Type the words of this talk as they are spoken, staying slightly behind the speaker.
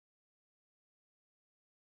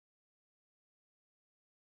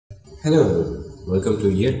Hello, welcome to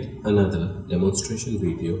yet another demonstration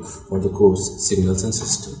video for the course Signals and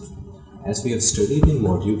Systems. As we have studied in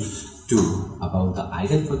Module 2 about the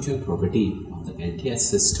eigenfunction property of the LTI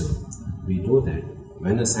system, we know that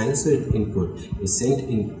when a sinusoid input is sent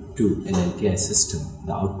into an LTI system,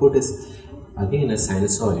 the output is again a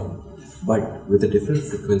sinusoid but with a different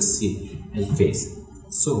frequency and phase.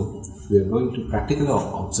 So, we are going to practically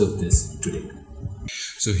observe this today.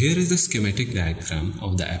 So here is the schematic diagram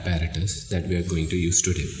of the apparatus that we are going to use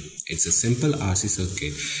today. It's a simple RC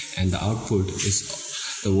circuit and the output is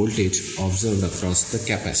the voltage observed across the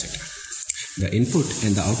capacitor. The input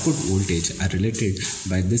and the output voltage are related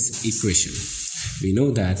by this equation. We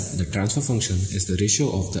know that the transfer function is the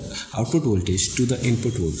ratio of the output voltage to the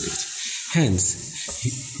input voltage. Hence,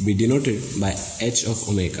 we denote it by h of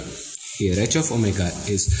omega. Here h of omega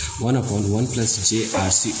is 1 upon 1 plus j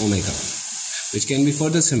RC omega, which can be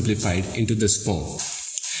further simplified into this form.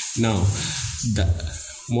 Now, the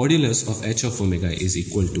modulus of h of omega is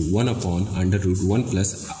equal to 1 upon under root 1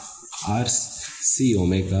 plus RC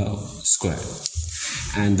omega square.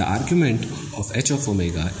 And the argument of h of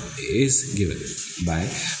omega is given by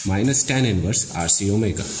minus tan inverse RC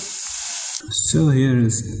omega. So here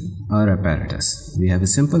is our apparatus. We have a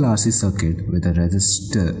simple RC circuit with a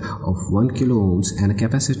resistor of 1 kilo ohms and a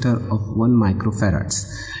capacitor of 1 microfarads.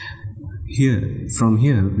 From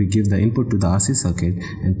here, we give the input to the RC circuit,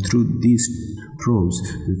 and through these probes,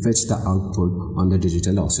 we fetch the output on the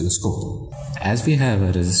digital oscilloscope. As we have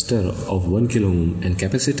a resistor of 1 kilo ohm and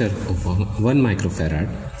capacitor of 1 microfarad,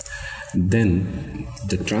 then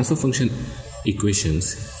the transfer function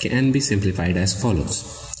equations can be simplified as follows.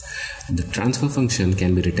 The transfer function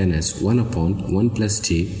can be written as 1 upon 1 plus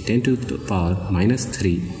j 10 to the power minus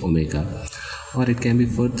 3 omega, or it can be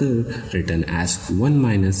further written as 1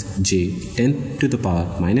 minus j 10 to the power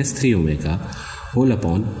minus 3 omega whole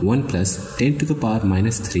upon 1 plus 10 to the power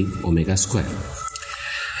minus 3 omega square.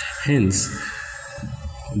 Hence,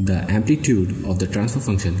 the amplitude of the transfer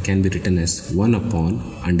function can be written as 1 upon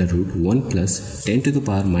under root 1 plus 10 to the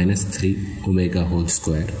power minus 3 omega whole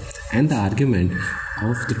square, and the argument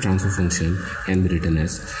of the transfer function can be written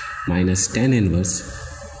as minus tan inverse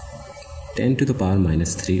 10 to the power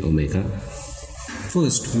minus 3 omega.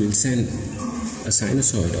 First, we will send a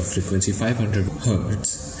sinusoid of frequency 500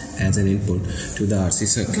 Hz as an input to the RC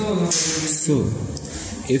circuit. So,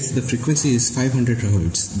 if the frequency is 500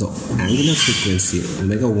 Hz, the angular frequency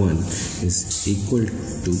omega 1 is equal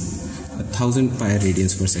to 1000 pi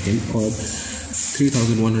radians per second, or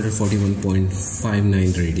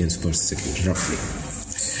 3141.59 radians per second roughly.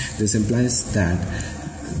 This implies that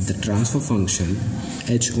the transfer function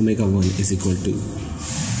h omega 1 is equal to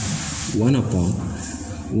 1 upon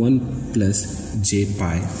 1 plus j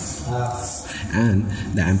pi, and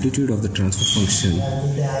the amplitude of the transfer function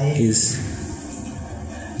is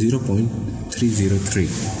 0.303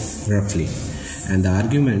 roughly, and the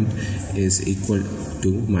argument is equal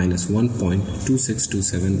to minus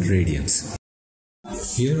 1.2627 radians.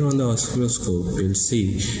 Here on the oscilloscope, we will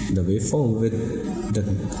see the waveform with the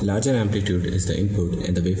larger amplitude is the input,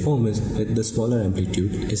 and the waveform with the smaller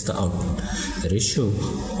amplitude is the output. The ratio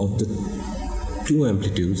of the two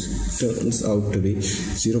amplitudes turns out to be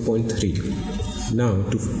 0.3. Now,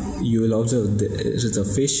 you will observe there is a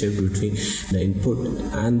phase shift between the input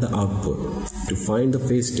and the output. To find the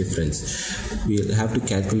phase difference, we will have to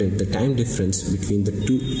calculate the time difference between the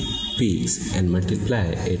two peaks and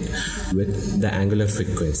multiply it with the angular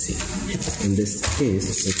frequency. In this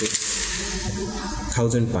case, it is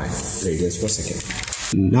 1000 pi radians per second.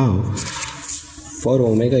 Now, for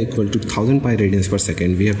omega equal to 1000 pi radians per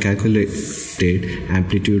second, we have calculated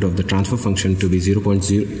amplitude of the transfer function to be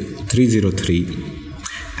 0.303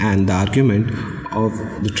 and the argument of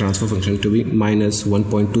the transfer function to be minus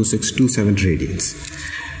 1.2627 radians.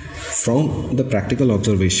 From the practical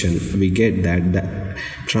observation, we get that the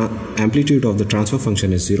amplitude of the transfer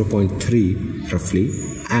function is 0.3 roughly,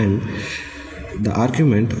 and the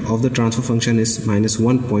argument of the transfer function is minus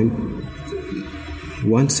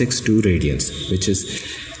 1.162 radians, which is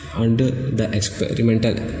under the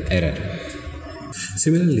experimental error.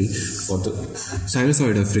 Similarly, for the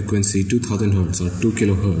sinusoid of frequency 2000 Hz or 2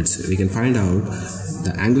 kHz, we can find out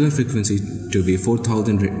the angular frequency to be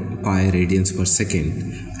 4000 pi radians per second,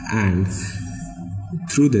 and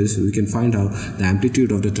through this we can find out the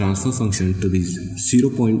amplitude of the transfer function to be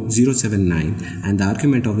 0.079 and the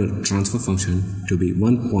argument of the transfer function to be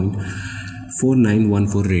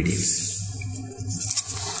 1.4914 radians.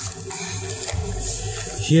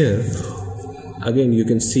 Here again you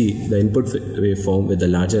can see the input waveform with the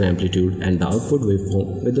larger amplitude and the output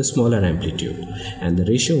waveform with the smaller amplitude, and the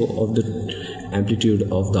ratio of the amplitude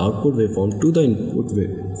of the output waveform to the input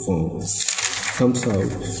waveform comes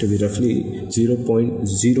out to be roughly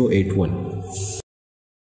 0.081.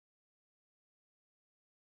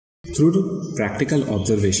 Through the practical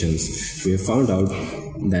observations, we have found out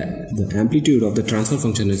that the amplitude of the transfer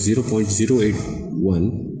function is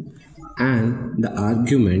 0.081 and the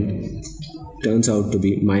argument turns out to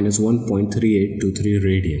be minus 1.3823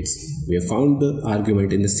 radians. We have found the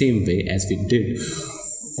argument in the same way as we did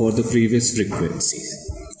for the previous frequencies,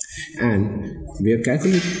 and we have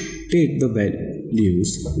calculated the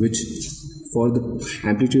values which for the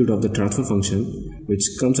amplitude of the transfer function, which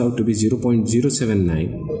comes out to be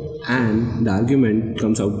 0.079, and the argument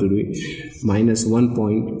comes out to be minus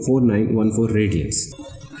 1.4914 radians.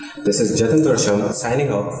 This is Jatin Darsham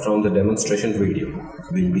signing off from the demonstration video.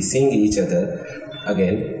 We'll be seeing each other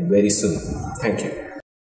again very soon. Thank you.